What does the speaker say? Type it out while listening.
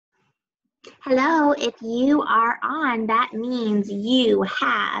Hello, if you are on, that means you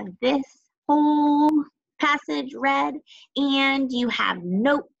have this whole passage read and you have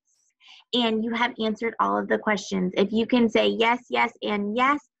notes and you have answered all of the questions. If you can say yes, yes, and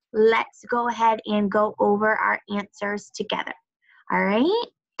yes, let's go ahead and go over our answers together. All right?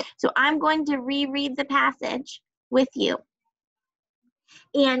 So I'm going to reread the passage with you.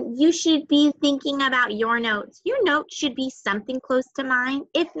 And you should be thinking about your notes. Your notes should be something close to mine.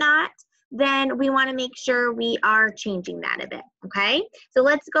 If not, then we want to make sure we are changing that a bit, okay? So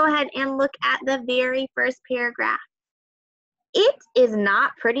let's go ahead and look at the very first paragraph. It is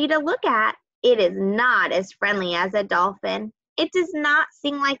not pretty to look at. It is not as friendly as a dolphin. It does not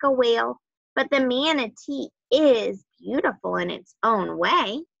sing like a whale, but the manatee is beautiful in its own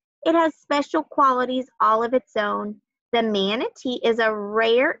way. It has special qualities all of its own. The manatee is a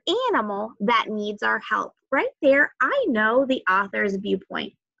rare animal that needs our help. Right there, I know the author's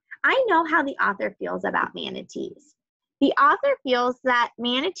viewpoint. I know how the author feels about manatees. The author feels that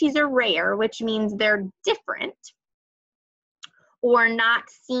manatees are rare, which means they're different or not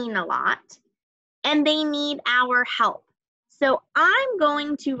seen a lot, and they need our help. So I'm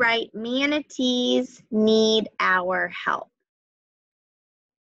going to write manatees need our help.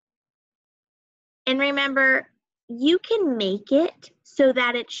 And remember, you can make it so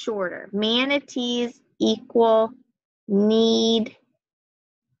that it's shorter. Manatees equal need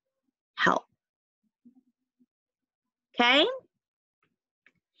help. Okay?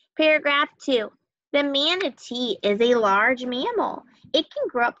 Paragraph 2. The manatee is a large mammal. It can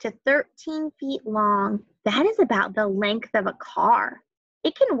grow up to 13 feet long. That is about the length of a car.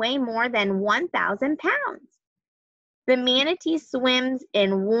 It can weigh more than 1,000 pounds. The manatee swims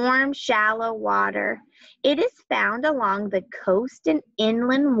in warm, shallow water. It is found along the coast and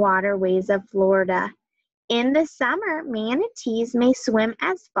inland waterways of Florida. In the summer, manatees may swim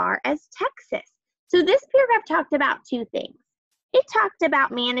as far as Texas. So this paragraph talked about two things. It talked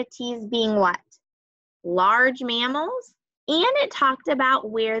about manatees being what? Large mammals, and it talked about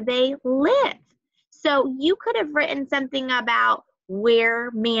where they live. So you could have written something about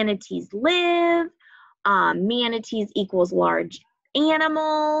where manatees live, manatees equals large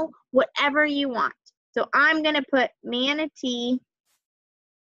animal, whatever you want. So I'm going to put manatee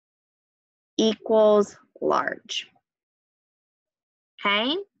equals large.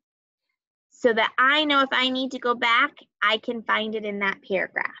 Okay? So that I know if I need to go back, I can find it in that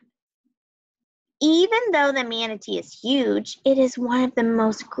paragraph. Even though the manatee is huge, it is one of the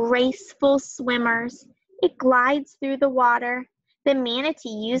most graceful swimmers. It glides through the water. The manatee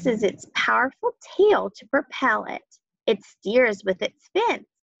uses its powerful tail to propel it. It steers with its fins.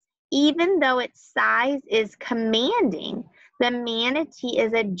 Even though its size is commanding, the manatee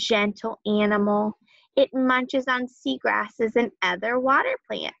is a gentle animal. It munches on seagrasses and other water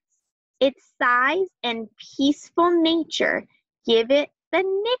plants. Its size and peaceful nature give it the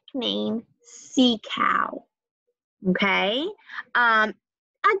nickname sea cow. Okay?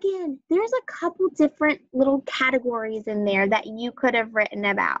 Again, there's a couple different little categories in there that you could have written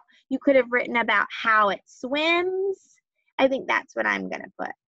about. You could have written about how it swims. I think that's what I'm going to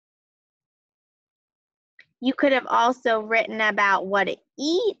put. You could have also written about what it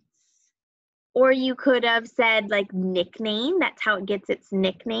eats. Or you could have said like nickname. That's how it gets its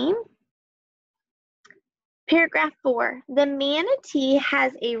nickname. Paragraph 4, the manatee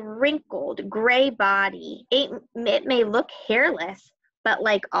has a wrinkled gray body. It may look hairless, but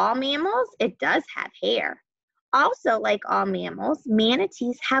like all mammals, it does have hair. Also, like all mammals,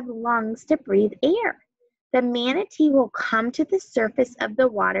 manatees have lungs to breathe air. The manatee will come to the surface of the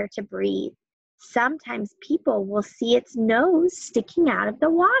water to breathe. Sometimes people will see its nose sticking out of the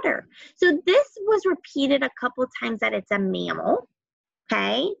water. So this was repeated a couple times that it's a mammal,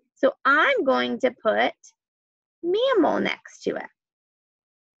 okay? So I'm going to put mammal next to it.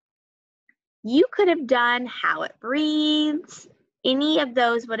 You could have done how it breathes. Any of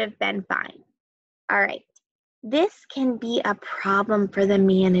those would have been fine. All right. This can be a problem for the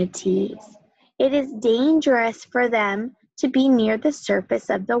manatees. It is dangerous for them to be near the surface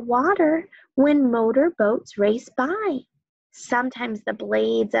of the water when motor boats race by. Sometimes the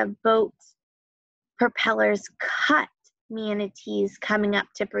blades of boats' propellers cut manatees coming up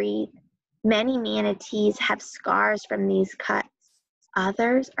to breathe. Many manatees have scars from these cuts.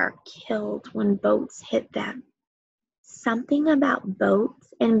 Others are killed when boats hit them. Something about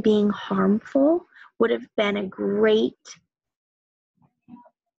boats and being harmful would have been a great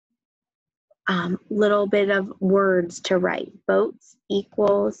little bit of words to write. Boats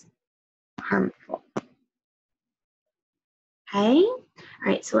equals harmful. Okay? All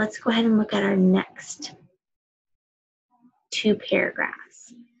right, so let's go ahead and look at our next two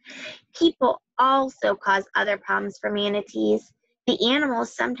paragraphs. People also cause other problems for manatees. The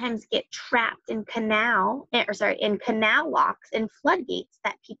animals sometimes get trapped in canal locks and floodgates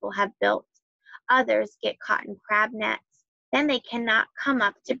that people have built. Others get caught in crab nets. Then they cannot come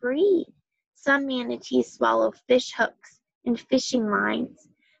up to breathe. Some manatees swallow fish hooks and fishing lines.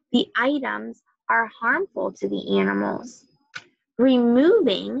 The items are harmful to the animals.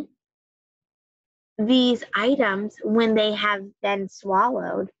 Removing these items when they have been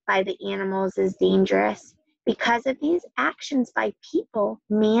swallowed by the animals is dangerous. Because of these actions by people,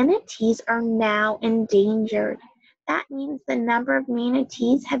 manatees are now endangered. That means the number of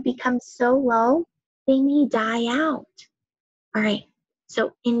manatees have become so low, they may die out. All right,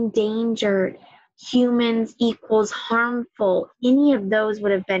 so endangered, humans equals harmful. Any of those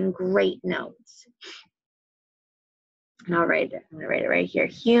would have been great notes. And I'm going to write it right here.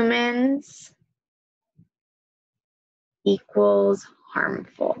 Humans equals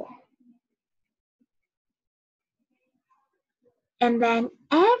harmful. And then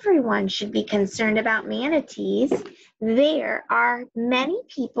everyone should be concerned about manatees. There are many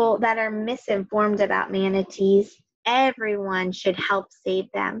people that are misinformed about manatees. Everyone should help save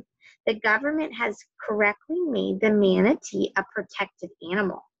them. The government has correctly made the manatee a protected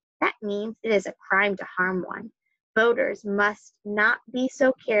animal. That means it is a crime to harm one. Boaters must not be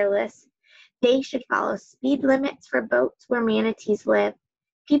so careless. They should follow speed limits for boats where manatees live.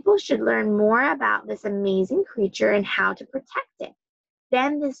 People should learn more about this amazing creature and how to protect it.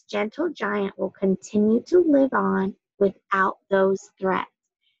 Then this gentle giant will continue to live on without those threats.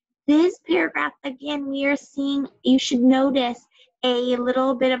 This paragraph, again, we are seeing, you should notice a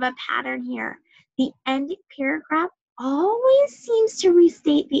little bit of a pattern here. The ending paragraph always seems to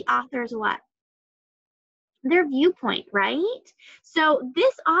restate the author's what? Their viewpoint, right? So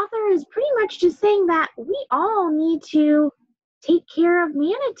this author is pretty much just saying that we all need to take care of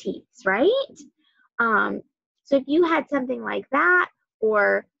manatees, right? So if you had something like that,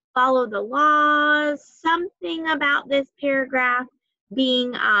 or follow the laws, something about this paragraph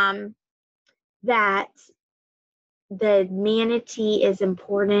being that the manatee is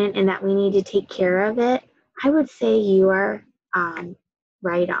important and that we need to take care of it, I would say you are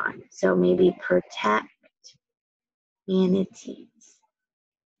right on. So maybe protect manatees.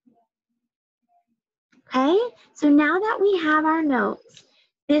 Okay, so now that we have our notes,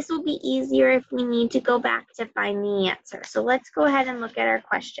 this will be easier if we need to go back to find the answer. So let's go ahead and look at our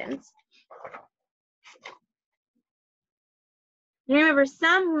questions. Remember,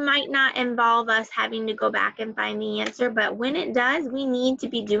 some might not involve us having to go back and find the answer, but when it does, we need to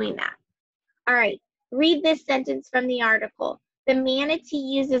be doing that. All right, read this sentence from the article. The manatee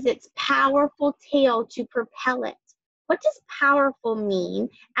uses its powerful tail to propel it. What does powerful mean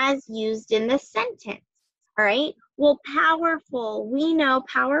as used in this sentence? All right, well, powerful, we know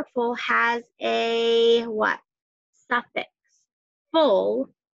powerful has a what? Suffix, full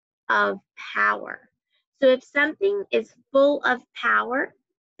of power. So if something is full of power,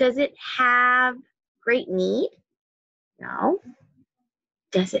 does it have great need? No.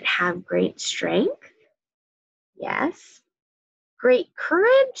 Does it have great strength? Yes. Great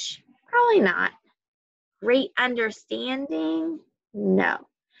courage? Probably not. Great understanding? No.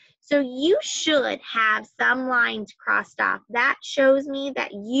 So you should have some lines crossed off. That shows me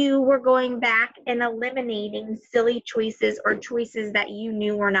that you were going back and eliminating silly choices or choices that you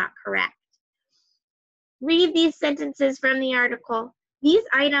knew were not correct. Read these sentences from the article. These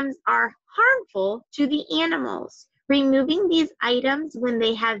items are harmful to the animals. Removing these items when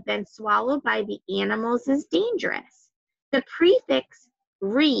they have been swallowed by the animals is dangerous. The prefix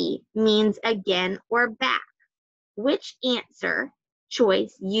re means again or back. Which answer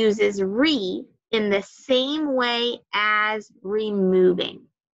choice uses re in the same way as removing?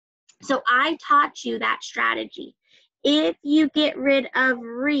 So I taught you that strategy. If you get rid of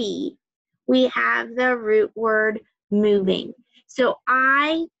re, we have the root word moving. So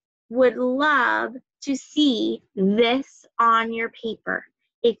I would love to see this on your paper.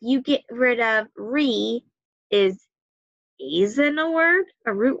 If you get rid of re, is in a word,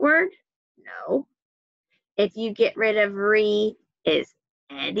 a root word? No. If you get rid of re, is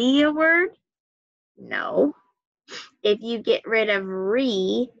Eddie a word? No. If you get rid of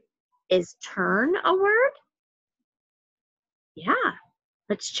re, is turn a word? Yeah.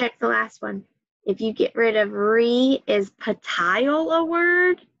 Let's check the last one. If you get rid of re, is patile a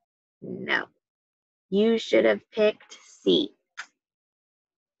word? No. You should have picked C.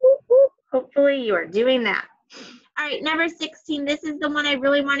 Hopefully you are doing that. All right, number 16. This is the one I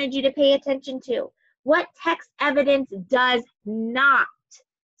really wanted you to pay attention to. What text evidence does not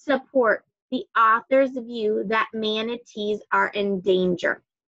support the author's view that manatees are in danger?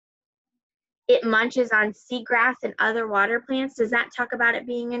 It munches on seagrass and other water plants. Does that talk about it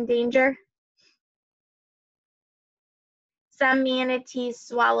being in danger? Some manatees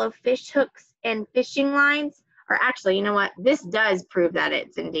swallow fish hooks and fishing lines. Or actually, you know what? This does prove that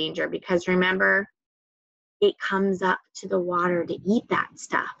it's in danger because remember, it comes up to the water to eat that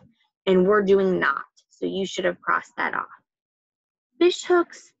stuff. And we're doing not. So you should have crossed that off. Fish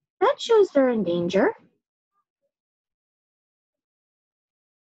hooks, that shows they're in danger.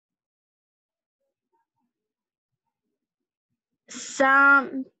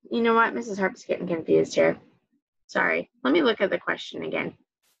 Some, you know what? Mrs. Harp's getting confused here. Sorry. Let me look at the question again.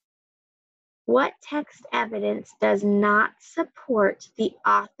 What text evidence does not support the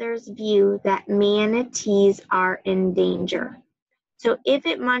author's view that manatees are in danger? So if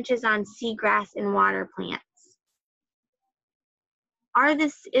it munches on seagrass and water plants,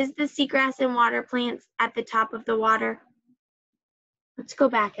 is the seagrass and water plants at the top of the water? Let's go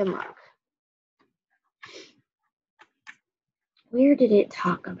back and look. Where did it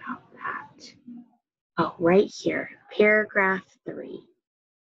talk about that? Oh, right here, paragraph 3.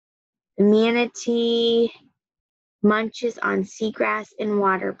 The manatee munches on seagrass and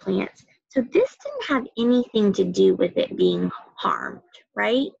water plants. So this didn't have anything to do with it being harmed,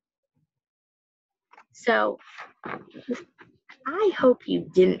 right? So I hope you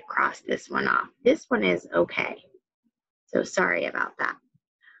didn't cross this one off. This one is okay. So sorry about that.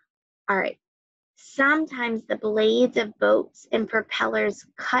 All right. Sometimes the blades of boats and propellers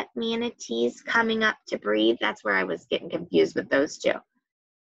cut manatees coming up to breathe. That's where I was getting confused with those two.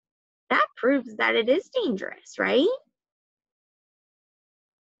 That proves that it is dangerous, right?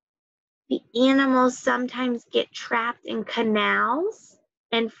 The animals sometimes get trapped in canals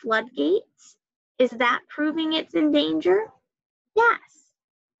and floodgates. Is that proving it's in danger? Yes.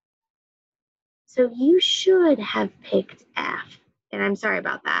 So you should have picked F. And I'm sorry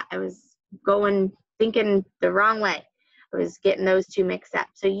about that. I was thinking the wrong way. I was getting those two mixed up.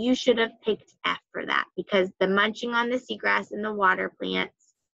 So you should have picked F for that because the munching on the seagrass and the water plants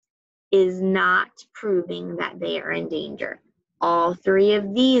is not proving that they are in danger. All 3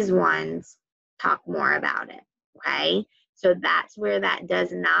 of these ones talk more about it, okay? So that's where that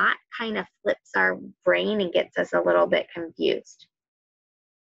does not kind of flips our brain and gets us a little bit confused.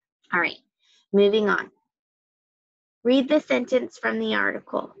 All right, moving on. Read the sentence from the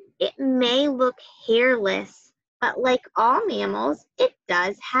article. It may look hairless, but like all mammals, it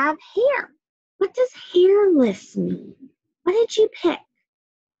does have hair. What does hairless mean? What did you pick?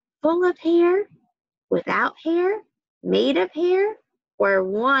 Full of hair, without hair, made of hair, or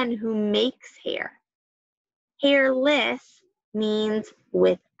one who makes hair? Hairless means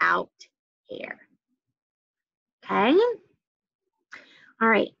without hair. Okay? All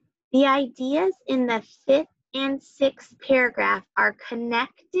right. The ideas in the 5th and 6th paragraph are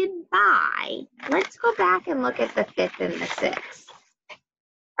connected by, let's go back and look at the 5th and the 6th.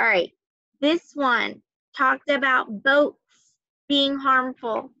 All right. This one talked about boats being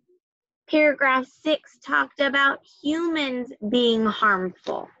harmful. Paragraph 6 talked about humans being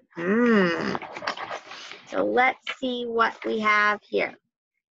harmful. So let's see what we have here.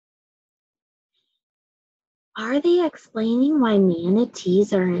 Are they explaining why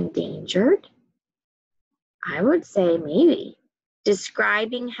manatees are endangered? I would say maybe.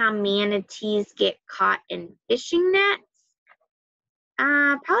 Describing how manatees get caught in fishing nets?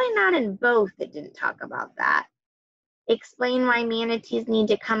 Probably not in both. It didn't talk about that. Explain why manatees need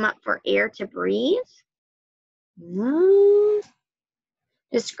to come up for air to breathe? No.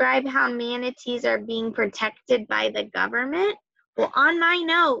 Describe how manatees are being protected by the government? Well, on my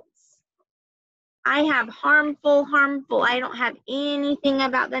notes, I have harmful. I don't have anything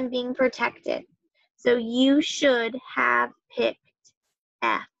about them being protected. So you should have picked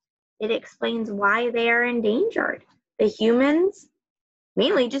F. It explains why they are endangered. The humans,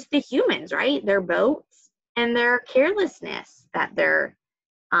 mainly just the humans, right? Their boats and their carelessness that they're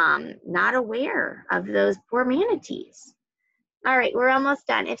not aware of those poor manatees. All right, we're almost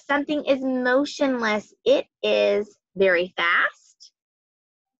done. If something is motionless, it is very fast,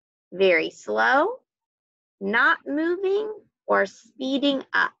 very slow, not moving, or speeding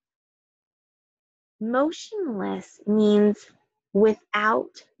up. Motionless means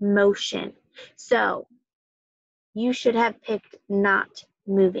without motion. So you should have picked not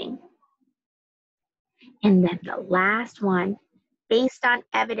moving. And then the last one, based on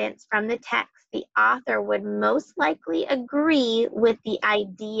evidence from the text, the author would most likely agree with the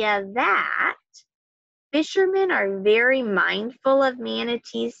idea that fishermen are very mindful of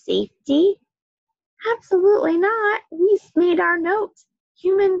manatees' safety. Absolutely not. We made our notes.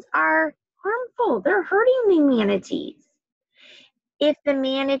 Humans are harmful. They're hurting the manatees. If the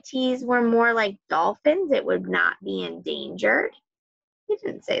manatees were more like dolphins, it would not be endangered. You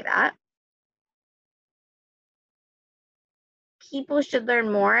didn't say that. People should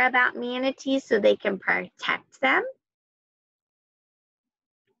learn more about manatees so they can protect them.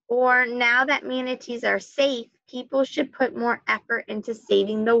 Or now that manatees are safe, people should put more effort into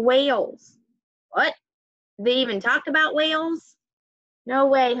saving the whales. What? They even talk about whales? No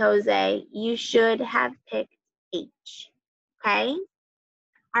way, Jose. You should have picked H. Okay?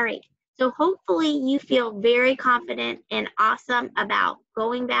 All right. So hopefully you feel very confident and awesome about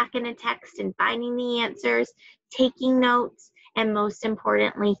going back in a text and finding the answers, taking notes, and most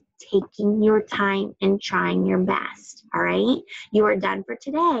importantly, taking your time and trying your best. All right. You are done for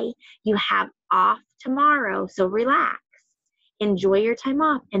today. You have off tomorrow, so relax. Enjoy your time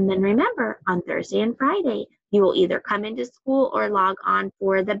off. And then remember, on Thursday and Friday, you will either come into school or log on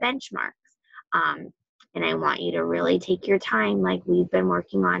for the benchmarks. And I want you to really take your time like we've been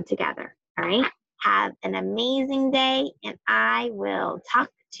working on together. All right. Have an amazing day, and I will talk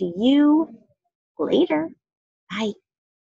to you later. Bye.